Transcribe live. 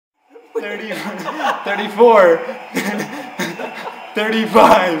30, 34,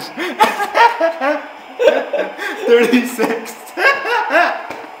 35, 36.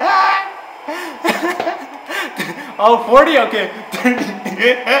 Oh, 40? Okay. 30.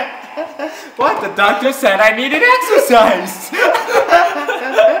 What? The doctor said I needed exercise.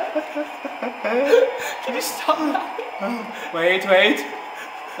 Can you stop that? Wait.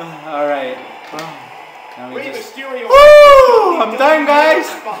 Alright. Rey Mysterio. Woo! I'm done, guys.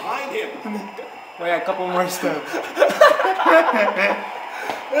 Behind him. Wait, a couple more steps.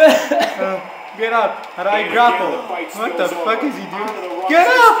 Get up. How do I grapple? What the fuck is he doing? Get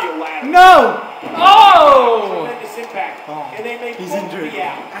up! No! Oh! Tremendous impact. And they may He's both injured. be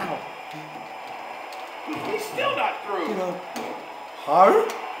out. Ow. He's still not through. Huh?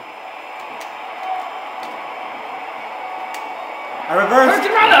 I reversed.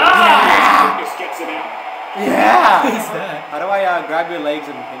 Lucas gets him out. Yeah! What is that? How do I grab your legs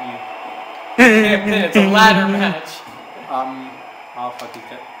and pin you? Can't pin, it's a ladder match. Oh fuck you.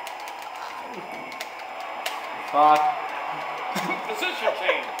 Fuck. Position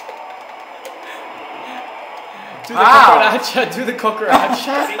change. Do the cucaracha, do the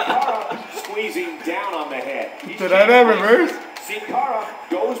cucaracha. Sin Cara squeezing down on the head. Did I not reverse? Sin Cara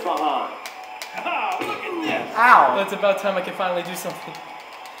goes behind. Ah, look at this. Ow. Well, it's about time I can finally do something.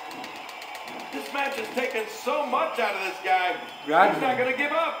 This match has taken so much out of this guy. Grab He's not me. going to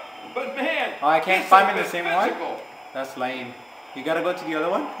give up. But man, Oh, I can't this find has me the been same one? physical. That's lame. You gotta go to the other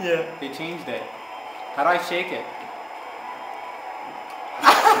one? Yeah. They changed it. How do I shake it?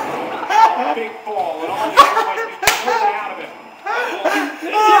 A big fall, and all the air might be pulled out of him.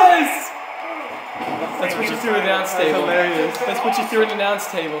 Yes! That's what you threw at the announce That's table. hilarious. That's what you threw at the announce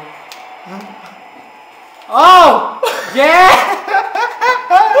table. Oh! Yeah!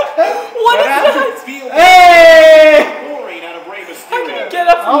 What is that? Feel Hey! pouring out of Rey How can Mysterio. you get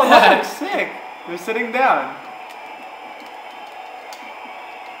up from Oh, that that? looks sick. We're sitting down.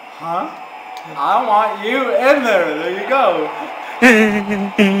 Huh? I want you in there. There you go.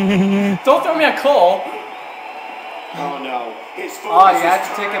 Don't throw me a coal. Oh no. His Oh, focus you had is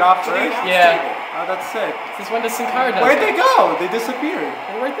to take it turned off to the first? announce Yeah. table. Oh, that's sick. Since when does Sin Cara does Where'd that? they go? They disappeared.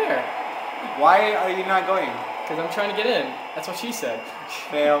 They're right there. Why are you not going? Because I'm trying to get in. That's what she said.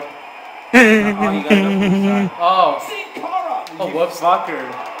 Fail. Oh, you gotta go from the side. Oh. Sin Cara. Oh, You whoops. fucker.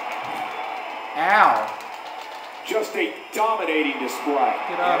 Ow. Just a dominating display.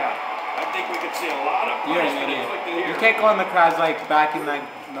 Get up. Yeah. I think we could see a lot of You're an punishment idiot. inflicted here. You can't go in the crowds like back in like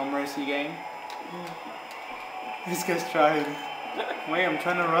No Mercy game. This guy's trying. Wait, I'm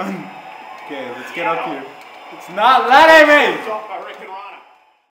trying to run. Okay, let's get up here. It's not letting me! A